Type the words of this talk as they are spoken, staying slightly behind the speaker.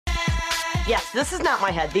Yes, this is not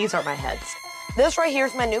my head. These are my heads. This right here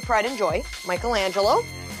is my new pride and joy, Michelangelo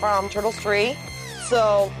from Turtles 3.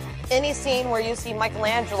 So any scene where you see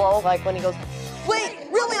Michelangelo, like when he goes, wait,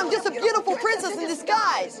 really, I'm just a beautiful princess in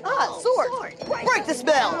disguise. Sword. Break the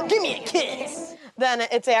spell. Give me a kiss. Then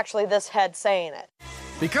it's actually this head saying it.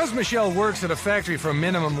 Because Michelle works at a factory for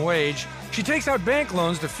minimum wage, she takes out bank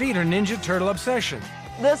loans to feed her Ninja Turtle obsession.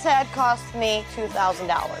 This head cost me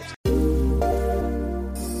 $2,000.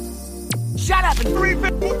 Shut up and read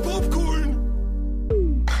more popcorn!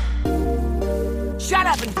 Shut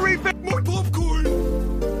up and read more popcorn!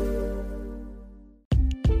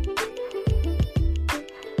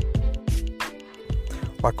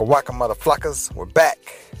 Waka waka motherfuckers, we're back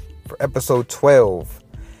for episode 12.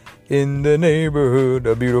 In the neighborhood,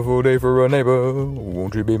 a beautiful day for a neighbor.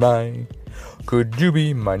 Won't you be mine? Could you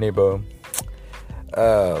be my neighbor?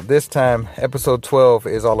 This time, episode 12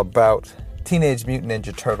 is all about Teenage Mutant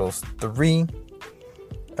Ninja Turtles 3.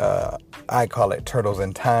 I call it Turtles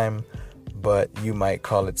in Time, but you might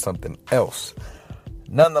call it something else.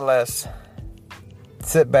 Nonetheless,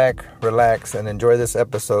 sit back, relax, and enjoy this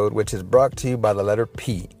episode, which is brought to you by the letter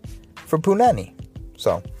P for Punani.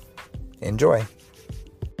 So, enjoy.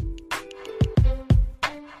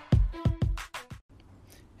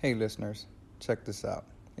 Hey listeners, check this out.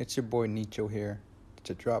 It's your boy Nicho here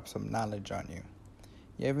to drop some knowledge on you.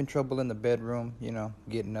 You having trouble in the bedroom,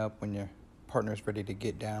 getting up when your partner's ready to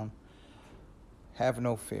get down? Have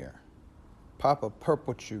no fear. Pop a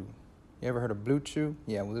purple chew. You ever heard of blue chew?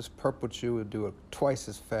 Yeah, well, this purple chew will do it twice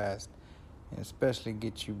as fast, and especially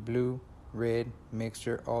get you blue, red,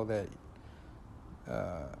 mixture, all that.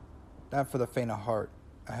 Not for the faint of heart.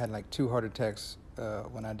 I had like 2 heart attacks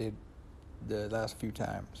when I did the last few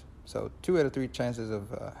times. So 2 out of 3 chances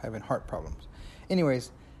of having heart problems.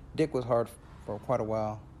 Anyways, dick was hard for quite a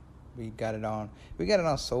while. We got it on. We got it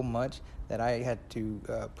on so much that I had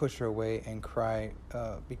to push her away and cry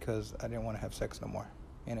because I didn't want to have sex no more.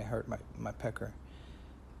 And it hurt my pecker.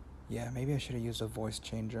 Yeah, maybe I should have used a voice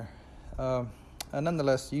changer.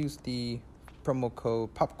 Nonetheless, use the promo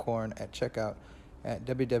code POPCORN at checkout at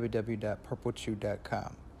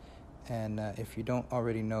www.purplechew.com. And if you don't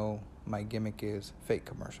already know, my gimmick is fake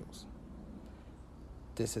commercials.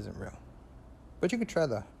 This isn't real. But you can try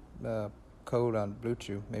the code on Blue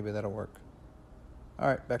Chew. Maybe that'll work. All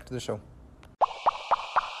right, back to the show.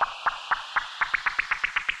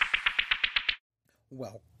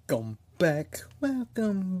 Welcome back.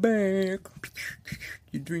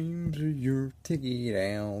 Your dreams are your ticket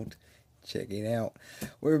out. Check it out.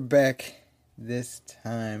 We're back this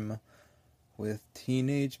time with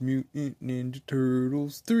Teenage Mutant Ninja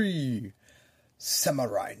Turtles 3.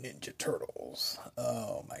 Samurai Ninja Turtles.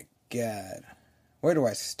 Oh my god. Where do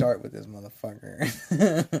I start with this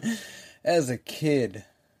motherfucker? As a kid,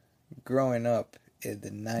 growing up in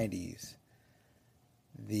the 90s,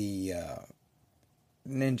 the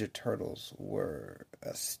Ninja Turtles were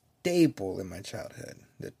a staple in my childhood.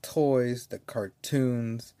 The toys, the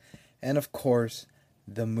cartoons, and of course,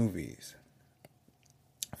 the movies.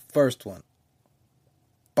 First one,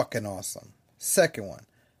 fucking awesome. Second one,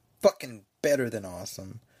 fucking better than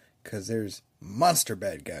awesome, because there's monster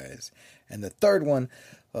bad guys. And the third one,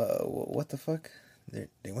 what the fuck? They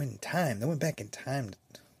went in time. They went back in time.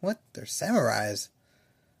 What? They're samurais.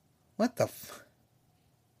 What the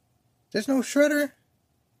There's no Shredder?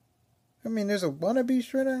 I mean, there's a wannabe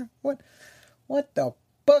Shredder? What the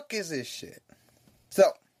fuck is this shit?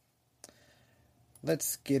 So,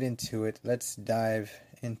 let's get into it. Let's dive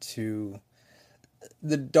into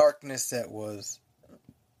the darkness that was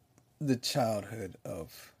the childhood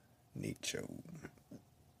of Nicho.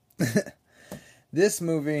 This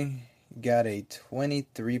movie got a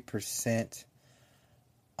 23%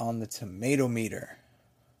 on the tomato meter.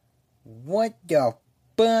 What the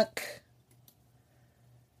fuck?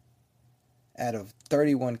 Out of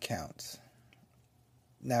 31 counts.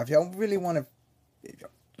 Now, if y'all really want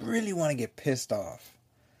to get pissed off,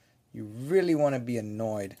 you really want to be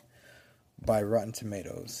annoyed by Rotten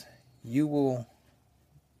Tomatoes, you will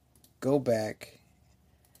go back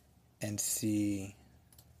and see.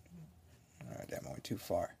 Alright, that went too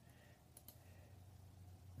far.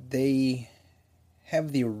 They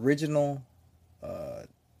have the original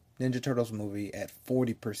Ninja Turtles movie at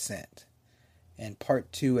 40%, and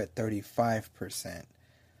part 2 at 35%,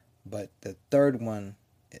 but the third one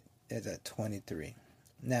is at 23%.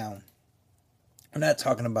 Now, I'm not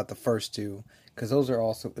talking about the first two, because those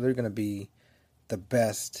are they're going to be the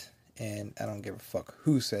best, and I don't give a fuck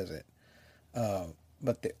who says it.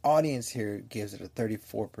 But the audience here gives it a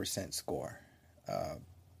 34% score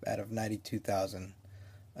out of 92,000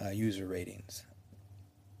 user ratings.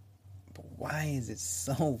 But why is it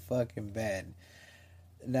so fucking bad?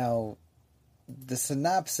 Now, the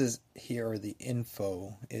synopsis here, or the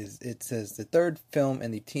info, is it says the third film in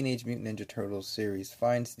the Teenage Mutant Ninja Turtles series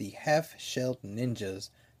finds the half-shelled ninjas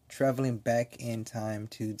traveling back in time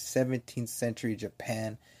to 17th century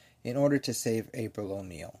Japan in order to save April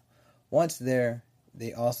O'Neil. Once there,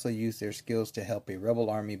 they also use their skills to help a rebel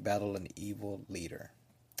army battle an evil leader.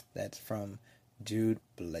 That's from Jude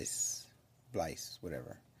Bliss,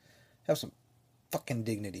 whatever. Have some fucking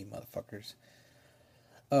dignity, motherfuckers.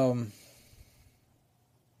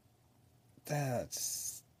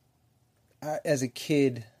 As a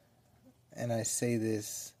kid, and I say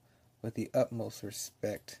this with the utmost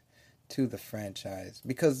respect to the franchise,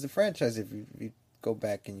 because the franchise, if you go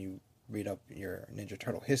back and you read up your Ninja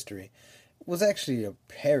Turtle history, was actually a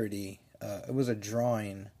parody. It was a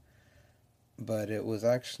drawing, but it was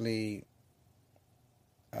actually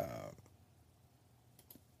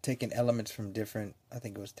taking elements from different. I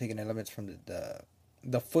think it was taking elements from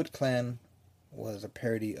the Foot Clan was a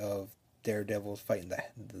parody of Daredevil's fighting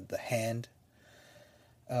the Hand.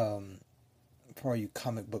 For all you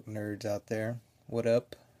comic book nerds out there, what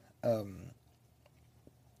up?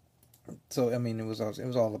 So I mean, it was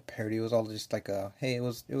all a parody. It was all just like a hey, it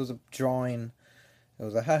was a drawing. It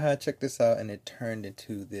was a haha, check this out, and it turned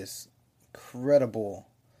into this incredible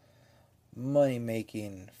money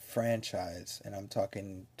making franchise. And I'm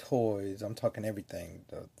talking toys. I'm talking everything.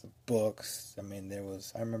 The books. I mean,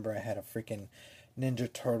 I remember I had a freaking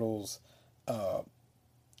Ninja Turtles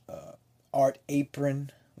art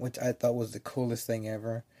apron, which I thought was the coolest thing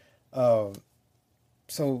ever. So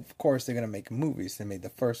of course they're gonna make movies. They made the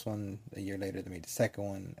first one a year later. They made the second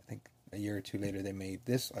one. I think a year or two later they made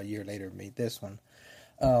this. A year later made this one.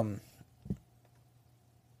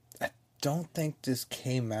 I don't think this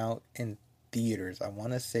came out in theaters. I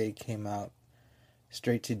want to say it came out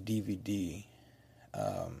straight to DVD.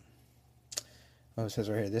 It says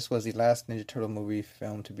right here, this was the last Ninja Turtle movie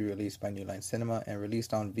film to be released by New Line Cinema and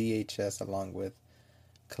released on VHS along with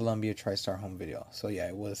Columbia TriStar Home Video. So yeah,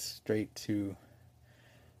 it was straight to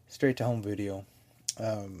home video.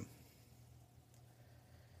 The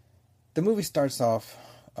movie starts off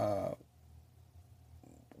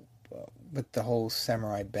with the whole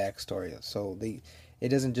samurai backstory. So it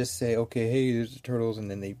doesn't just say, okay, hey, there's the turtles,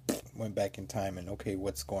 and then they went back in time and okay,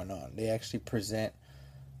 what's going on? They actually present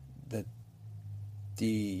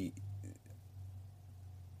the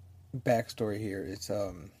backstory here. It's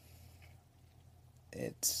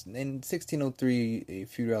in 1603, a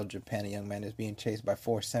feudal Japan, a young man is being chased by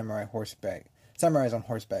four samurais on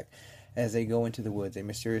horseback. As they go into the woods, a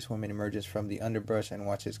mysterious woman emerges from the underbrush and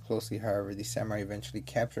watches closely. However, the samurai eventually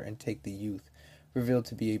capture and take the youth, revealed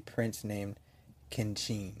to be a prince named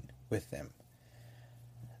Kenshin, with them.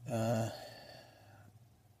 Damn.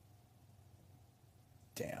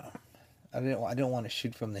 I don't want to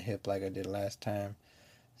shoot from the hip like I did last time.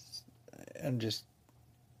 I'm just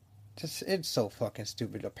it's so fucking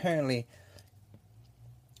stupid. Apparently,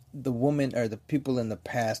 the woman or the people in the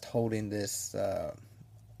past holding this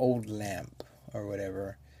old lamp or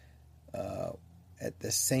whatever at the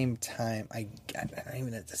same time. Not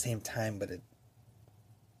even at the same time, but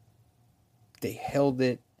they held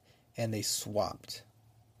it and they swapped.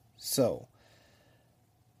 So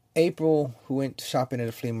April, who went shopping at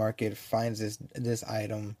a flea market, finds this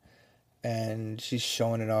item, and she's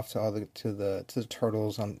showing it off to the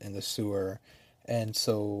turtles in the sewer. And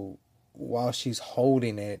so while she's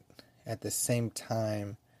holding it, at the same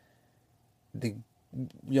time, the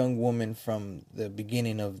young woman from the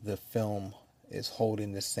beginning of the film is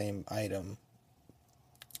holding the same item,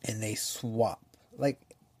 and they swap. Like,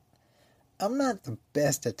 I'm not the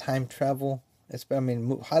best at time travel. I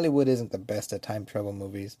mean, Hollywood isn't the best at time travel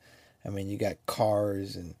movies. I mean, you got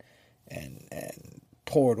cars and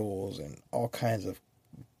portals and all kinds of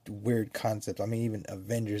weird concepts. I mean, even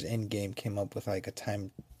Avengers Endgame came up with like a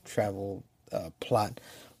time travel plot.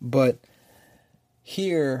 But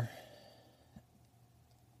here,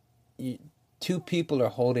 two people are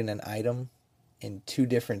holding an item in two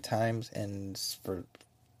different times, and for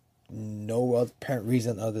no apparent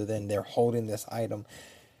reason other than they're holding this item,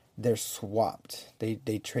 they're swapped.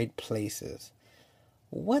 They trade places.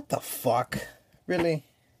 What the fuck? Really?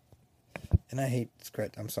 And I hate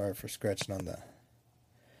I'm sorry for scratching on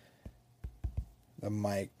the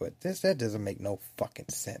mic, but that doesn't make no fucking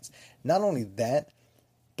sense. Not only that,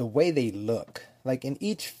 the way they look. Like in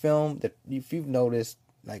each film, that if you've noticed,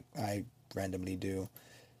 like I randomly do,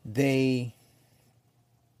 they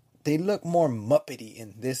look more Muppety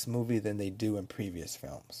in this movie than they do in previous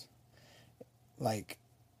films. Like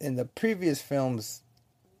in the previous films,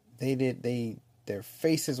 they their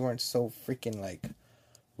faces weren't so freaking like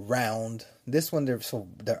round. This one,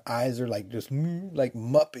 their eyes are like just like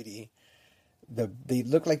Muppety. They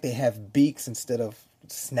look like they have beaks instead of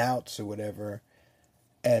snouts or whatever,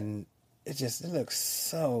 and it looks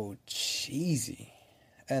so cheesy.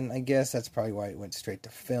 And I guess that's probably why it went straight to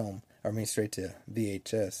film, or I mean straight to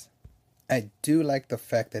VHS. I do like the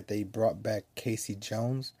fact that they brought back Casey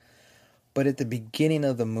Jones, but at the beginning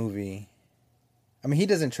of the movie, I mean, he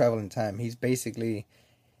doesn't travel in time. He's basically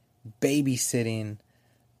babysitting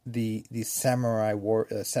the samurai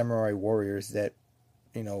warriors that,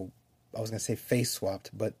 you know, I was gonna say face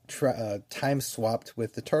swapped, but time swapped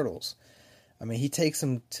with the turtles. I mean, he takes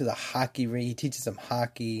them to the hockey ring. He teaches them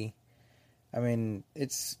hockey. I mean,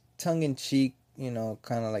 it's tongue in cheek, you know,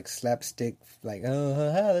 kind of like slapstick, like,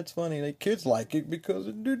 oh, that's funny. Like, kids like it because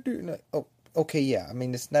oh, okay, yeah. I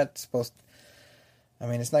mean, it's not supposed. I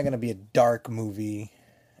mean, it's not gonna be a dark movie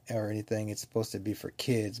or anything. It's supposed to be for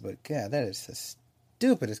kids, but yeah, that is just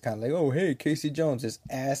stupid. It's kind of like, oh, hey, Casey Jones, this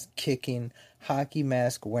ass kicking, hockey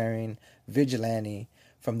mask wearing vigilante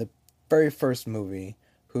from the very first movie,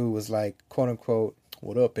 who was like, quote unquote,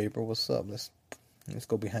 what up, April? What's up? Let's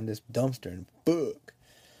go behind this dumpster and book.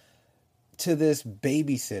 To this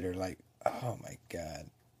babysitter, like, oh my god,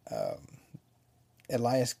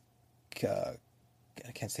 Elias,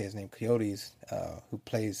 I can't say his name, Coyotes, who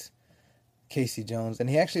plays Casey Jones, and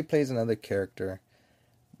he actually plays another character,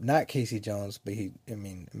 not Casey Jones, but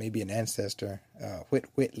maybe an ancestor,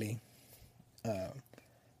 Whitley.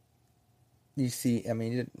 You see, I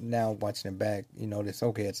mean, now watching it back, you notice,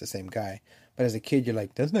 okay, it's the same guy. But as a kid, you're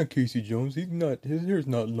like, that's not Casey Jones. He's not. His hair's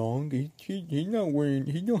not long. He's not wearing.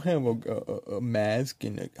 He don't have a mask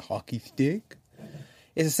and a hockey stick.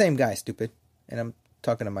 It's the same guy, stupid. And I'm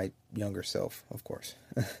talking to my younger self, of course.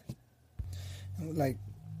 Like,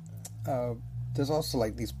 there's also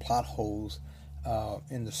like these plot holes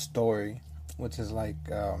in the story, which is like,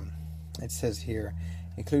 it says here,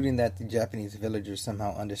 including that the Japanese villagers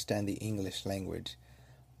somehow understand the English language,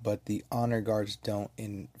 but the honor guards don't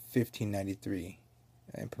in 1593.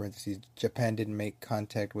 In parentheses, Japan didn't make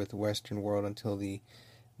contact with the Western world until the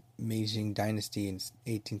Meiji Dynasty in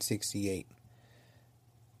 1868.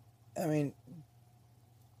 I mean,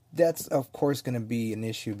 that's of course going to be an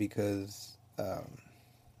issue because, I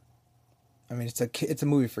mean, it's a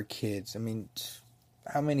movie for kids. I mean,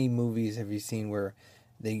 how many movies have you seen where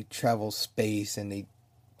they travel space and they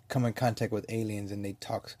come in contact with aliens and they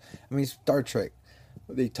talk? I mean, Star Trek,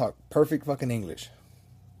 they talk perfect fucking English.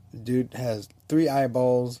 The dude has 3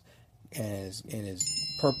 eyeballs and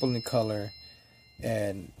is purple in color.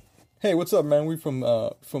 And hey, what's up, man? We from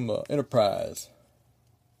Enterprise.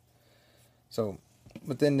 So,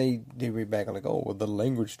 but then they read back like, oh, well, the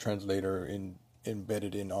language translator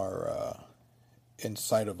embedded in our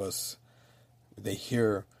inside of us. They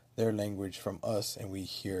hear their language from us, and we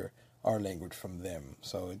hear our language from them.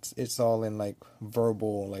 So it's all in like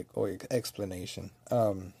verbal, like, or explanation.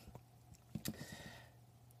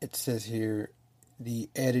 It says here, the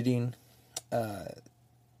editing,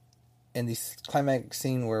 in the climactic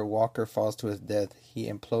scene where Walker falls to his death,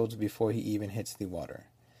 he implodes before he even hits the water.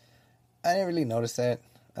 I didn't really notice that.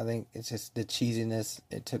 I think it's just the cheesiness.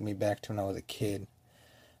 It took me back to when I was a kid.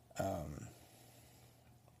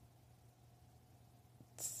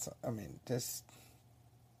 So, I mean, this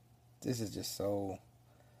is just so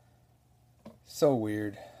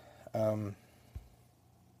weird.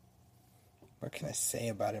 What can I say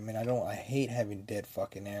about it? I mean, I hate having dead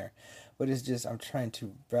fucking air, but it's just, I'm trying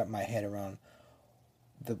to wrap my head around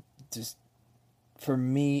for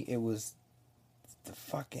me, it was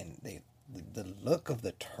the look of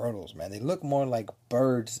the turtles, man. They look more like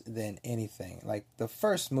birds than anything. Like, the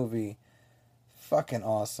first movie, fucking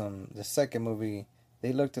awesome. The second movie,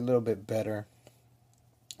 they looked a little bit better.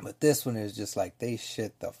 But this one is just like, they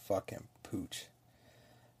shit the fucking pooch.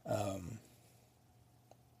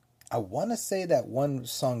 I want to say that one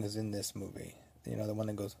song is in this movie. You know, the one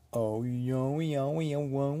that goes, oh, yo, yo, yo,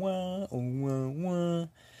 wah, wah, oh, wah, wah.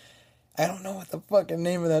 I don't know what the fucking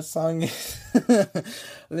name of that song is. Let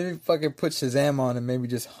me fucking put Shazam on and maybe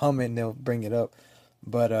just hum it and they'll bring it up.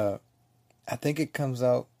 But I think it comes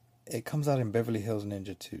out in Beverly Hills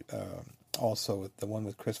Ninja 2. Also with the one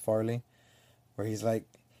with Chris Farley, where he's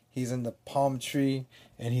in the palm tree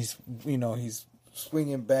and he's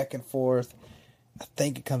swinging back and forth. I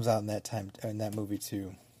think it comes out in that movie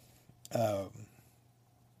too.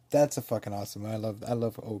 That's a fucking awesome. I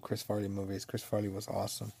love old Chris Farley movies. Chris Farley was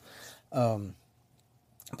awesome.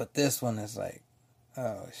 But this one is like,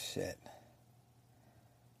 oh shit.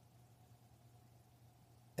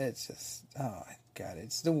 It's just, oh my god,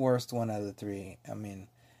 it's the worst one out of the 3. I mean,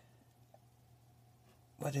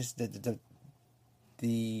 what is the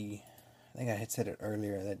I think I had said it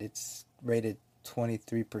earlier that it's rated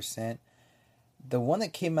 23%. The one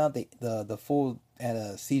that came out, the full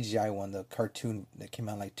CGI one, the cartoon that came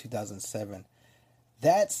out like 2007,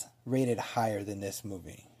 that's rated higher than this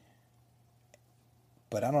movie.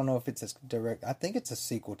 But I don't know if it's a direct. I think it's a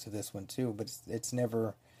sequel to this one too, but it's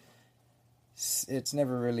never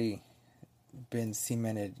really been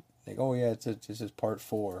cemented. Like, oh yeah, it's just part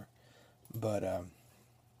 4. But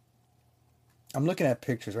I'm looking at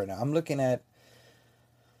pictures right now. I'm looking at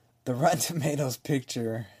the Rotten Tomatoes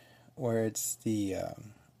picture where it's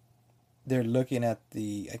they're looking at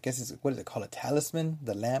I guess it's, what is it called, a talisman,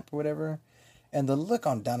 the lamp or whatever, and the look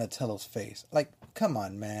on Donatello's face. Like, come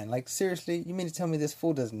on, man. Like, seriously, you mean to tell me this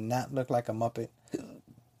fool does not look like a Muppet?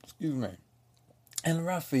 Excuse me. And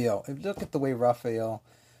Raphael, look at the way Raphael.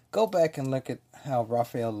 Go back and look at how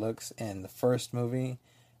Raphael looks in the first movie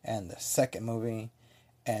and the second movie,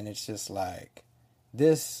 and it's just like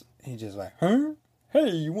this. He just like, huh?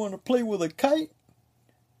 Hey, you want to play with a kite?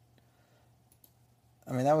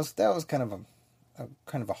 I mean, that was kind of a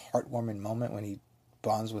heartwarming moment when he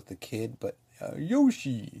bonds with the kid, but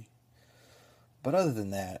Yoshi. But other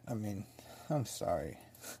than that, I mean, I'm sorry.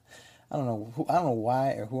 I don't know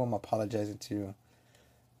why or who I'm apologizing to.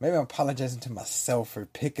 Maybe I'm apologizing to myself for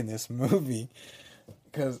picking this movie,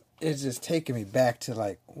 because it's just taking me back to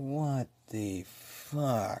like, what the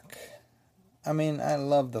fuck? I mean, I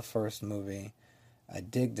love the first movie. I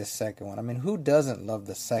dig the second one. I mean, who doesn't love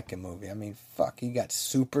the second movie? I mean, fuck, you got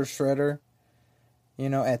Super Shredder,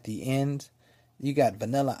 at the end. You got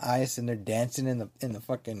Vanilla Ice and they're dancing in the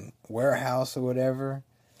fucking warehouse or whatever.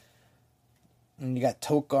 And you got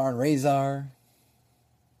Tokar and Razor.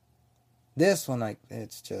 This one, like,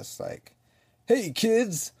 it's just like, hey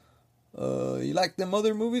kids, you like them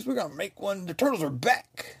other movies? We're gonna make one. The Turtles are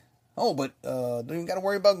back. Oh, but don't even gotta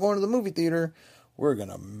worry about going to the movie theater. We're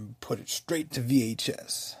gonna put it straight to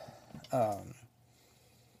VHS.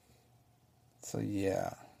 So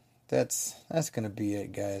yeah, that's gonna be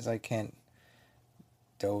it, guys. I can't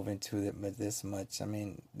dove into it with this much. I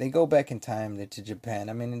mean, they go back in time to Japan.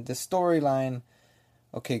 I mean, the storyline,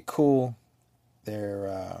 okay, cool.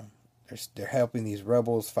 They're helping these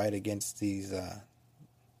rebels fight against these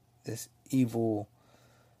this evil,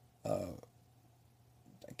 I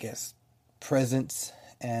guess, presence.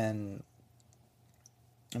 And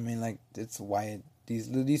I mean, like, it's why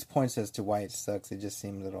these points as to why it sucks, it just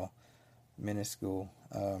seem a little minuscule.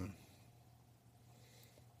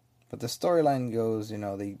 But the storyline goes,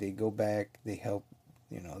 they go back, they help,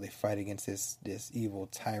 they fight against this evil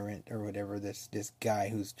tyrant or whatever, this guy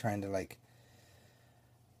who's trying to, like,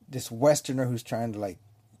 this Westerner who's trying to, like,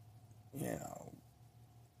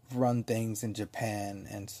 run things in Japan.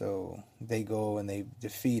 And so they go and they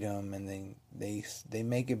defeat him, and they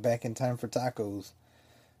make it back in time for tacos.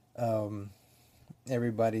 The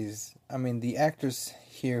actress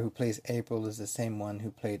here who plays April is the same one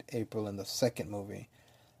who played April in the second movie,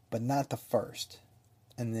 but not the first.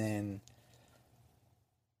 And then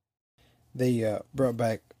they brought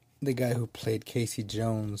back the guy who played Casey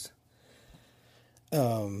Jones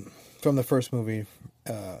from the first movie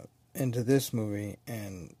into this movie,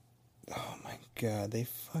 and oh my god, they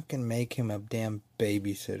fucking make him a damn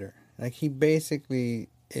babysitter. Like, he basically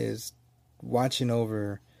is watching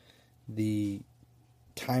over the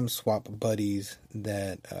time swap buddies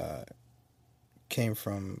that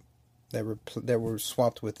were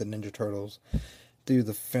swapped with the Ninja Turtles through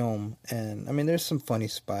the film. And I mean, there's some funny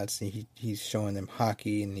spots. He's showing them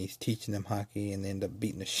hockey and he's teaching them hockey, and they end up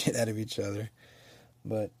beating the shit out of each other.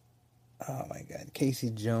 But oh my god, Casey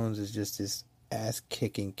Jones is just this ass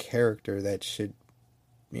kicking character that should,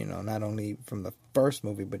 not only from the first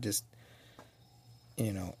movie, but just,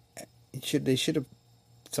 they should have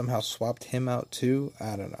somehow swapped him out too.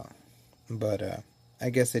 I don't know, but I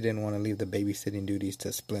guess they didn't want to leave the babysitting duties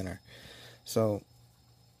to Splinter. So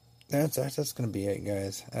that's gonna be it,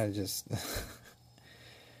 guys. I just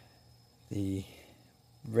the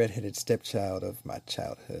redheaded stepchild of my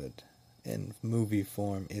childhood in movie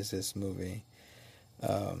form is this movie.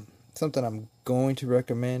 Something I'm going to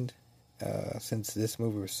recommend, since this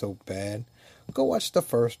movie was so bad. Go watch the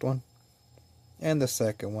first one and the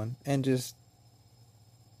second one and just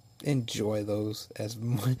enjoy those as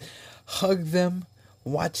much. Hug them,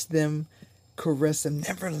 watch them, caress them.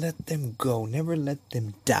 Never let them go. Never let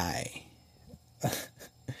them die.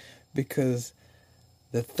 Because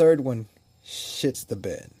the third one shits the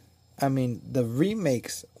bed. I mean, the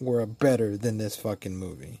remakes were better than this fucking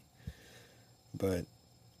movie. But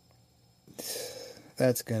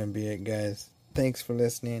that's gonna be it, guys. Thanks for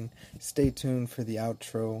listening. Stay tuned for the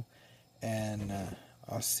outro. And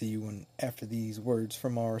I'll see you after these words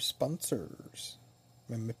from our sponsors.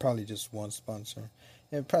 Probably just one sponsor.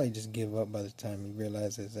 He'll probably just give up by the time he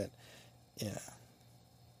realizes that,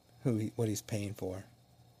 what he's paying for.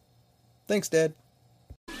 Thanks, Dad.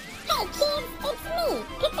 Hey kids, it's me,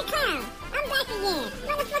 Pick the Clown. I'm back again.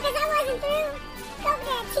 Motherfuckers, I wasn't through. Go to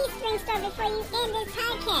the Teespring store before you end this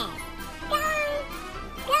podcast.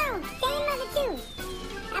 Go. Tell your mother too.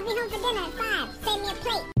 I'll be home for dinner at 5. Save me a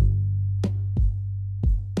plate.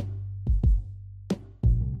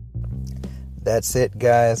 That's it,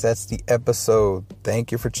 guys. That's the episode.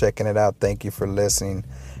 Thank you for checking it out. Thank you for listening.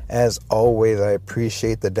 As always, I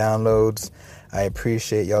appreciate the downloads. I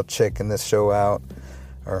appreciate y'all checking this show out,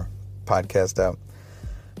 or podcast out.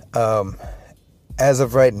 As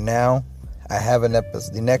of right now, I have an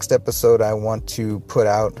episode. The next episode I want to put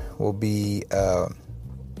out will be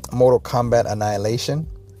Mortal Kombat Annihilation.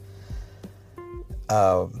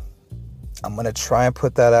 I'm going to try and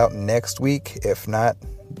put that out next week, if not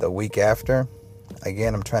the week after.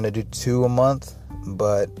 Again, I'm trying to do 2 a month,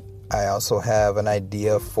 but I also have an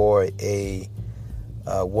idea for a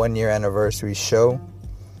 1-year anniversary show.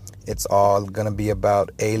 It's all going to be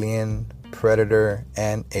about Alien, Predator,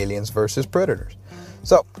 and Aliens versus Predators.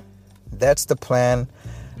 So that's the plan.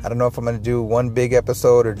 I don't know if I'm going to do one big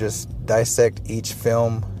episode or just dissect each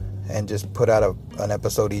film and just put out an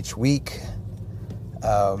episode each week.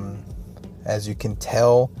 As you can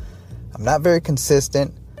tell, I'm not very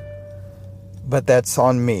consistent, but that's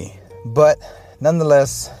on me. But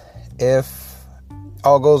nonetheless, if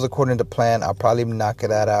all goes according to plan, I'll probably knock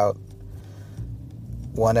that out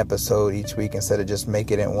one episode each week instead of just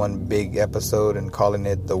making it one big episode and calling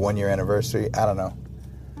it the 1-year anniversary. I don't know.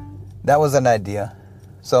 That was an idea.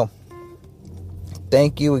 So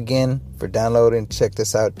thank you again for downloading. Check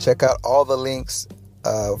this out. Check out all the links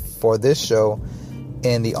for this show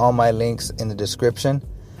in all my links in the description.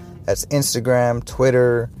 That's Instagram,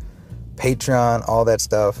 Twitter, Patreon, all that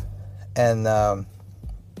stuff. And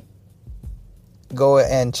go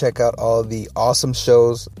and check out all the awesome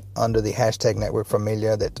shows under the hashtag Network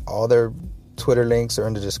Familia. That all their Twitter links are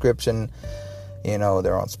in the description. They're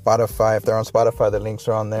on Spotify. If they're on Spotify, the links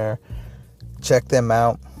are on there. Check them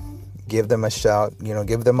out. Give them a shout.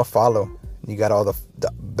 Give them a follow. You got all the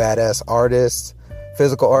badass artists,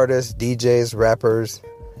 physical artists, DJs, rappers.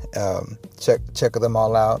 Check them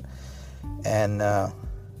all out. And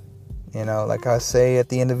like I say at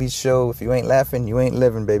the end of each show, if you ain't laughing, you ain't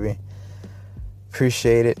living, baby.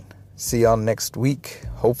 Appreciate it. See y'all next week,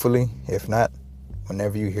 hopefully. If not,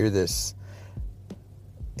 whenever you hear this.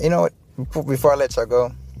 You know what? Before I let y'all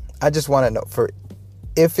go, I just want to know,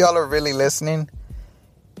 if y'all are really listening,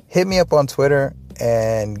 hit me up on Twitter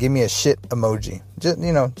and give me a shit emoji.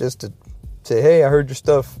 Just to say, hey, I heard your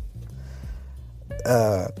stuff.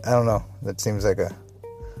 I don't know. That seems like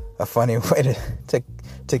a funny way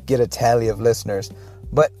to get a tally of listeners.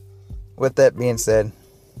 But with that being said,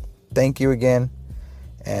 thank you again.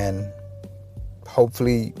 And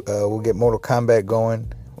hopefully we'll get Mortal Kombat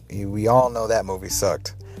going. We all know that movie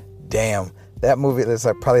sucked. Damn. That movie is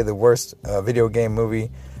like probably the worst video game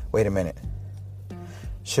movie. Wait a minute.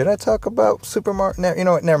 Should I talk about Super Mario? You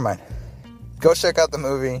know what? Never mind. Go check out the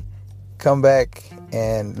movie. Come back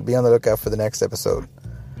and be on the lookout for the next episode.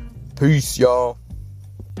 Peace, y'all.